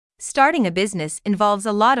Starting a business involves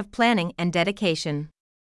a lot of planning and dedication.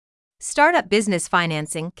 Startup business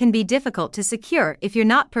financing can be difficult to secure if you're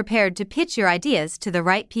not prepared to pitch your ideas to the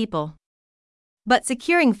right people. But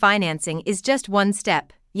securing financing is just one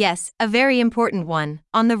step, yes, a very important one,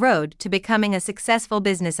 on the road to becoming a successful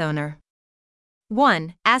business owner.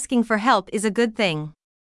 1. Asking for help is a good thing.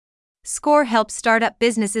 SCORE helps startup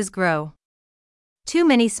businesses grow. Too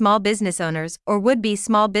many small business owners or would-be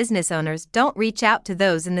small business owners don't reach out to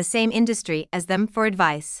those in the same industry as them for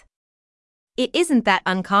advice. It isn't that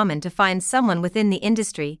uncommon to find someone within the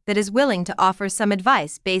industry that is willing to offer some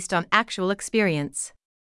advice based on actual experience.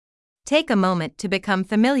 Take a moment to become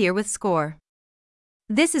familiar with SCORE.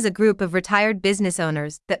 This is a group of retired business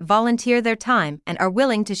owners that volunteer their time and are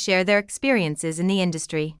willing to share their experiences in the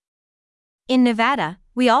industry. In Nevada,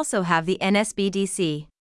 we also have the NSBDC.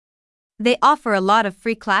 They offer a lot of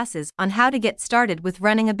free classes on how to get started with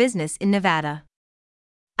running a business in Nevada.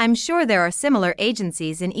 I'm sure there are similar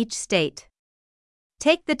agencies in each state.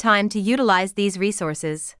 Take the time to utilize these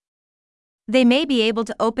resources. They may be able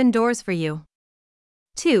to open doors for you.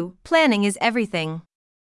 2. Planning is everything.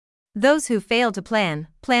 Those who fail to plan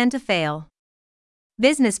to fail.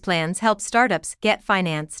 Business plans help startups get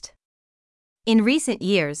financed. In recent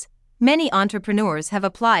years, many entrepreneurs have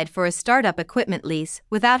applied for a startup equipment lease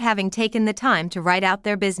without having taken the time to write out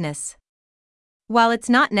their business. While it's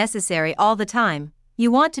not necessary all the time, you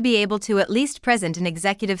want to be able to at least present an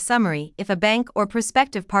executive summary if a bank or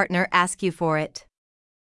prospective partner ask you for it.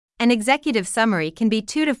 An executive summary can be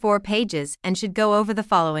 2 to 4 pages and should go over the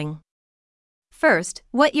following. First,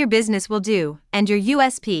 what your business will do, and your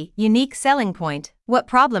USP, unique selling point, what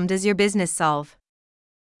problem does your business solve?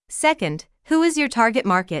 Second, who is your target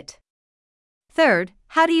market? Third,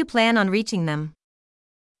 how do you plan on reaching them?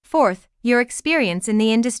 Fourth, your experience in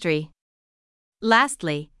the industry.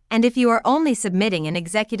 Lastly, and if you are only submitting an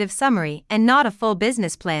executive summary and not a full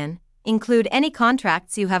business plan, include any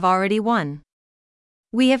contracts you have already won.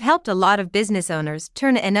 We have helped a lot of business owners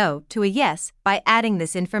turn a no to a yes by adding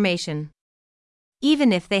this information,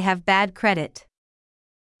 even if they have bad credit.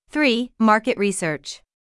 3. Market research.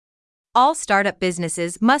 All startup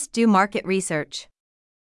businesses must do market research.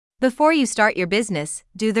 Before you start your business,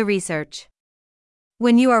 do the research.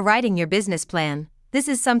 When you are writing your business plan, this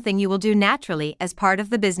is something you will do naturally as part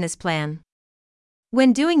of the business plan.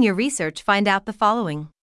 When doing your research, find out the following.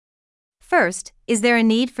 First, is there a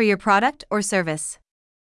need for your product or service?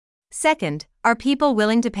 Second, are people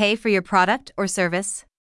willing to pay for your product or service?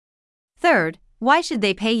 Third, why should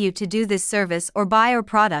they pay you to do this service or buy your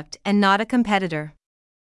product and not a competitor?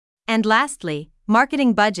 And lastly,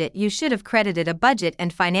 marketing budget. You should have credited a budget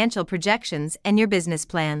and financial projections in your business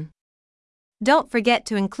plan. Don't forget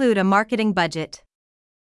to include a marketing budget.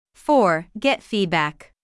 4. Get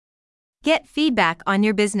feedback. Get feedback on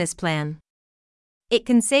your business plan. It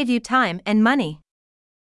can save you time and money.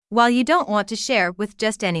 While you don't want to share with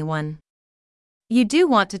just anyone, you do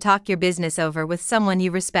want to talk your business over with someone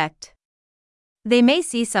you respect. They may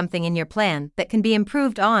see something in your plan that can be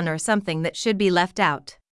improved on or something that should be left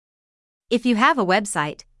out. If you have a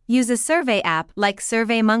website, use a survey app like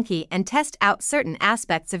SurveyMonkey and test out certain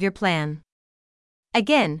aspects of your plan.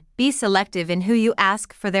 Again, be selective in who you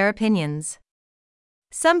ask for their opinions.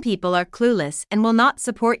 Some people are clueless and will not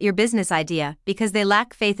support your business idea because they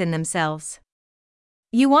lack faith in themselves.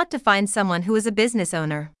 You want to find someone who is a business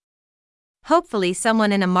owner. Hopefully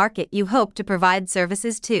someone in a market you hope to provide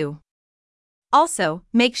services to. Also,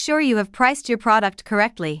 make sure you have priced your product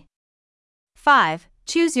correctly. 5.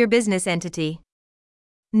 Choose your business entity.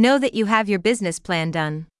 Know that you have your business plan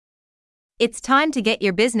done. It's time to get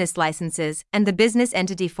your business licenses and the business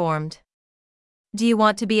entity formed. Do you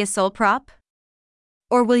want to be a sole prop?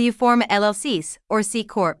 Or will you form a LLCs or C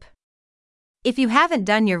Corp? If you haven't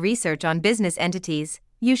done your research on business entities,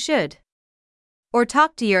 you should. Or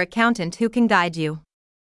talk to your accountant who can guide you.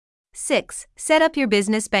 6. Set up your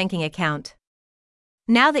business banking account.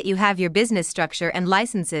 Now that you have your business structure and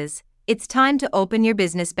licenses, it's time to open your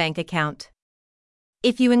business bank account.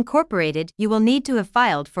 If you incorporated, you will need to have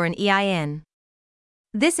filed for an EIN.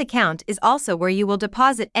 This account is also where you will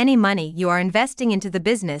deposit any money you are investing into the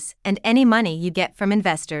business and any money you get from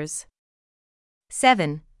investors.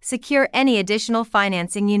 7. Secure any additional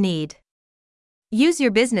financing you need. Use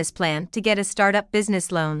your business plan to get a startup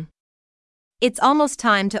business loan. It's almost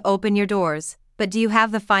time to open your doors, but do you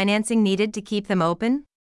have the financing needed to keep them open?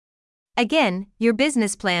 Again, your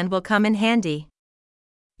business plan will come in handy.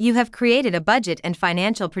 You have created a budget and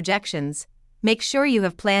financial projections. Make sure you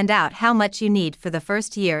have planned out how much you need for the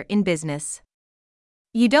first year in business.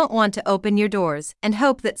 You don't want to open your doors and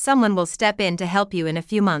hope that someone will step in to help you in a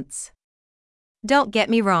few months. Don't get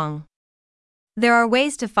me wrong. There are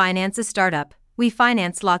ways to finance a startup, we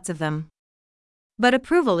finance lots of them. But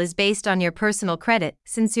approval is based on your personal credit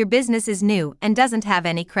since your business is new and doesn't have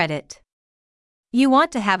any credit. You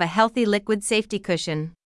want to have a healthy liquid safety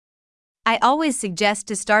cushion. I always suggest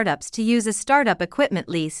to startups to use a startup equipment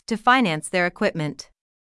lease to finance their equipment.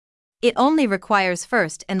 It only requires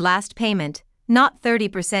first and last payment, not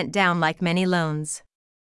 30% down like many loans.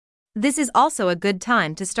 This is also a good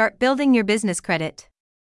time to start building your business credit,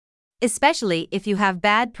 especially if you have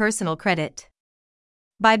bad personal credit.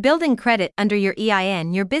 By building credit under your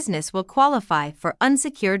EIN, your business will qualify for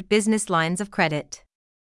unsecured business lines of credit,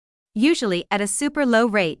 usually at a super low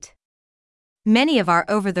rate. Many of our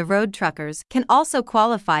over-the-road truckers can also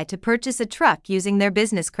qualify to purchase a truck using their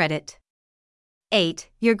business credit. 8.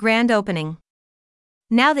 Your grand opening.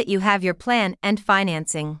 Now that you have your plan and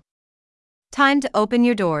financing, time to open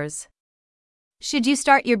your doors. Should you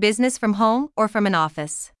start your business from home or from an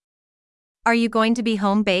office? Are you going to be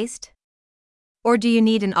home-based? Or do you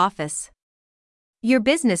need an office? Your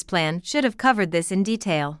business plan should have covered this in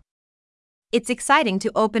detail. It's exciting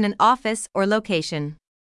to open an office or location.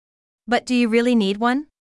 But do you really need one?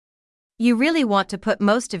 You really want to put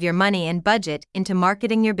most of your money and budget into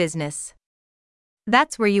marketing your business.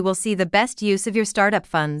 That's where you will see the best use of your startup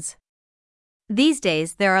funds. These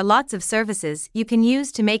days, there are lots of services you can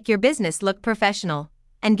use to make your business look professional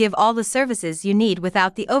and give all the services you need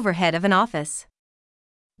without the overhead of an office.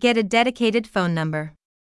 Get a dedicated phone number.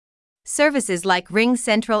 Services like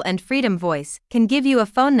RingCentral and Freedom Voice can give you a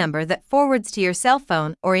phone number that forwards to your cell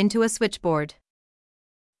phone or into a switchboard.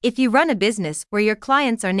 If you run a business where your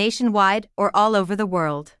clients are nationwide or all over the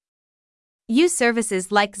world, use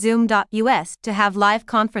services like Zoom.us to have live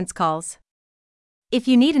conference calls. If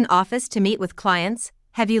you need an office to meet with clients,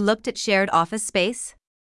 have you looked at shared office space?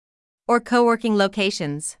 Or co-working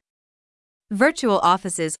locations? Virtual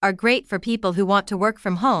offices are great for people who want to work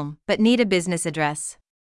from home but need a business address.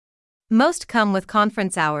 Most come with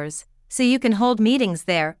conference hours, so you can hold meetings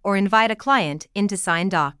there or invite a client in to sign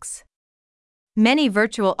docs. Many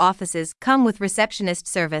virtual offices come with receptionist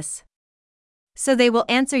service, so they will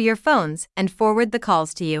answer your phones and forward the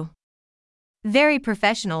calls to you. Very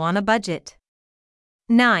professional on a budget.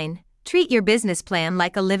 9. Treat your business plan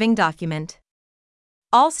like a living document.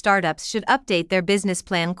 All startups should update their business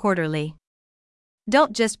plan quarterly.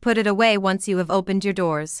 Don't just put it away once you have opened your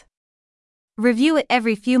doors. Review it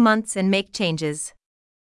every few months and make changes.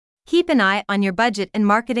 Keep an eye on your budget and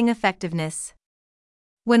marketing effectiveness.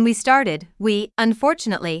 When we started, we,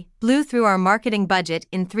 unfortunately, blew through our marketing budget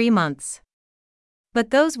in 3 months.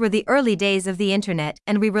 But those were the early days of the internet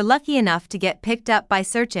and we were lucky enough to get picked up by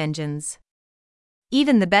search engines.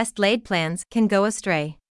 Even the best laid plans can go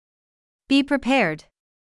astray. Be prepared.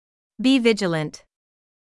 Be vigilant.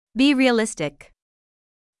 Be realistic.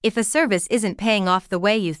 If a service isn't paying off the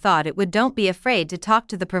way you thought it would, don't be afraid to talk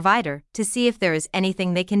to the provider to see if there is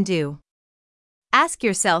anything they can do. Ask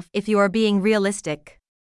yourself if you are being realistic.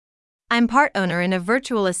 I'm part owner in a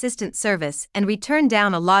virtual assistant service and we turn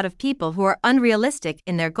down a lot of people who are unrealistic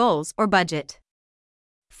in their goals or budget.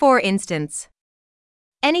 For instance,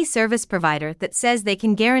 any service provider that says they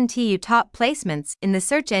can guarantee you top placements in the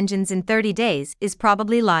search engines in 30 days is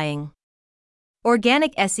probably lying.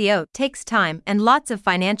 Organic SEO takes time and lots of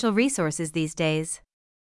financial resources these days.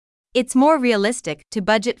 It's more realistic to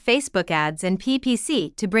budget Facebook ads and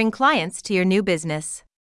PPC to bring clients to your new business.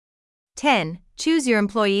 10. Choose your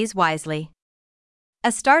employees wisely.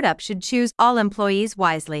 A startup should choose all employees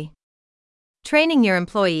wisely. Training your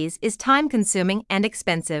employees is time-consuming and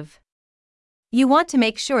expensive. You want to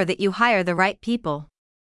make sure that you hire the right people.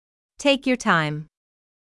 Take your time.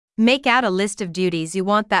 Make out a list of duties you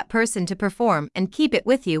want that person to perform and keep it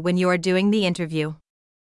with you when you are doing the interview.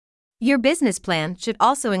 Your business plan should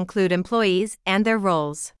also include employees and their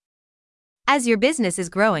roles. As your business is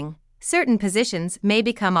growing, certain positions may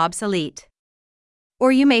become obsolete.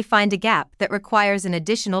 Or you may find a gap that requires an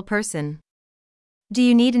additional person. Do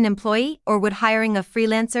you need an employee, or would hiring a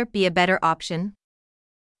freelancer be a better option?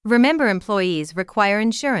 Remember, employees require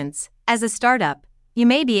insurance. As a startup, you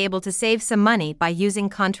may be able to save some money by using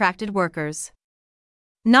contracted workers.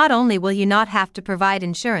 Not only will you not have to provide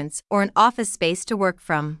insurance or an office space to work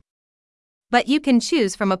from, but you can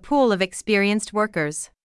choose from a pool of experienced workers.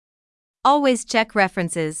 Always check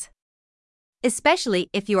references, especially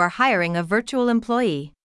if you are hiring a virtual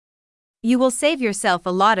employee. You will save yourself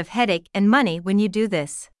a lot of headache and money when you do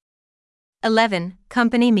this. 11.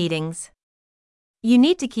 Company meetings. You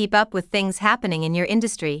need to keep up with things happening in your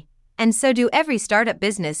industry, and so do every startup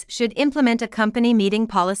business should implement a company meeting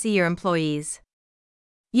policy your employees.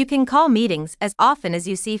 You can call meetings as often as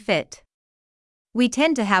you see fit. We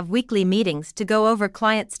tend to have weekly meetings to go over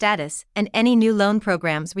client status and any new loan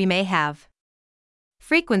programs we may have.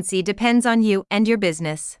 Frequency depends on you and your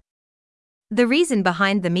business. The reason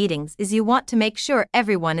behind the meetings is you want to make sure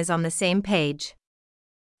everyone is on the same page.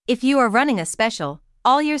 If you are running a special,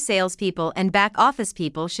 all your salespeople and back office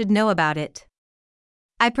people should know about it.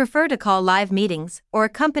 I prefer to call live meetings or a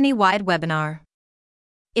company-wide webinar.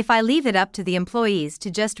 If I leave it up to the employees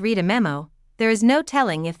to just read a memo, there is no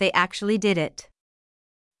telling if they actually did it.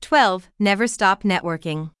 12. Never stop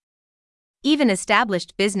networking. Even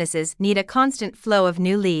established businesses need a constant flow of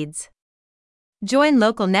new leads. Join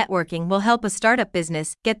local networking will help a startup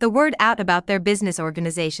business get the word out about their business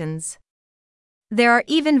organizations. There are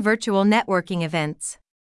even virtual networking events.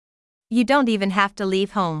 You don't even have to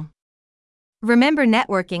leave home. Remember,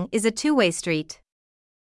 networking is a two-way street.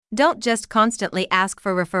 Don't just constantly ask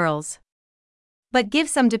for referrals, but give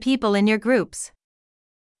some to people in your groups.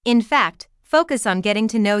 In fact, focus on getting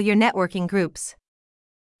to know your networking groups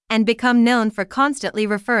and become known for constantly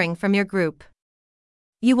referring from your group.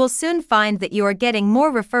 You will soon find that you are getting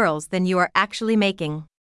more referrals than you are actually making.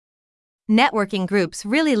 Networking groups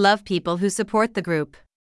really love people who support the group,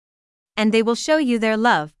 and they will show you their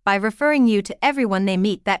love by referring you to everyone they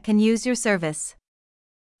meet that can use your service.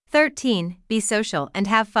 13. Be social and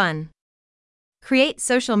have fun. Create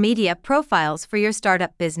social media profiles for your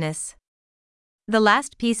startup business. The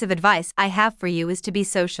last piece of advice I have for you is to be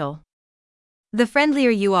social. The friendlier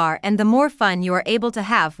you are and the more fun you are able to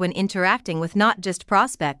have when interacting with not just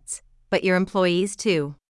prospects, but your employees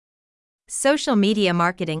too. Social media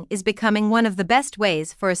marketing is becoming one of the best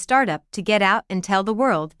ways for a startup to get out and tell the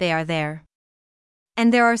world they are there.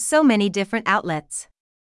 And there are so many different outlets.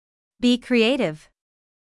 Be creative.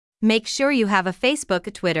 Make sure you have a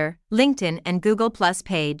Facebook, Twitter, LinkedIn, and Google Plus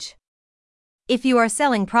page. If you are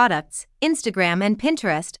selling products, Instagram and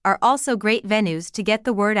Pinterest are also great venues to get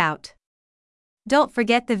the word out. Don't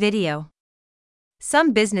forget the video.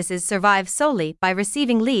 Some businesses survive solely by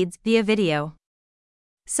receiving leads via video.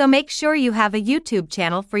 So make sure you have a YouTube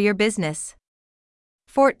channel for your business.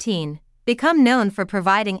 14. Become known for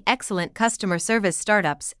providing excellent customer service.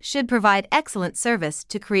 Startups should provide excellent service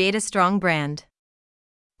to create a strong brand.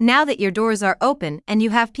 Now that your doors are open and you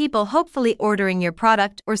have people hopefully ordering your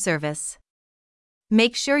product or service,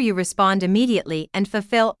 make sure you respond immediately and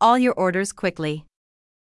fulfill all your orders quickly.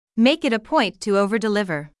 Make it a point to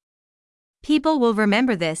over-deliver. People will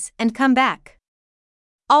remember this and come back.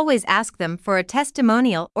 Always ask them for a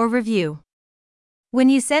testimonial or review. When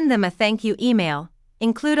you send them a thank you email,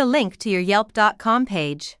 include a link to your Yelp.com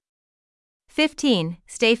page. 15.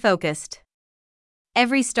 Stay focused.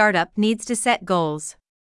 Every startup needs to set goals.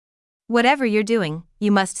 Whatever you're doing,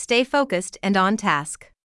 you must stay focused and on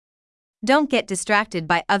task. Don't get distracted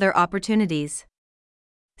by other opportunities.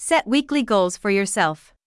 Set weekly goals for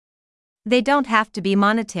yourself. They don't have to be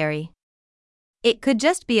monetary. It could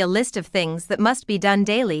just be a list of things that must be done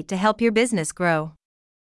daily to help your business grow.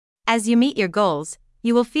 As you meet your goals,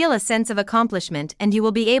 you will feel a sense of accomplishment and you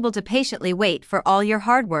will be able to patiently wait for all your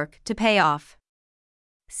hard work to pay off.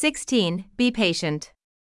 16. Be patient.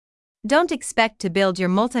 Don't expect to build your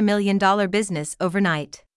multi-million-dollar business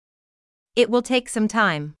overnight. It will take some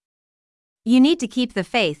time. You need to keep the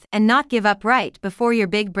faith and not give up right before your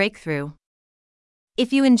big breakthrough.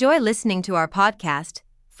 If you enjoy listening to our podcast,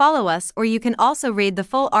 follow us, or you can also read the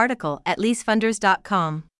full article at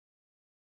leasefunders.com.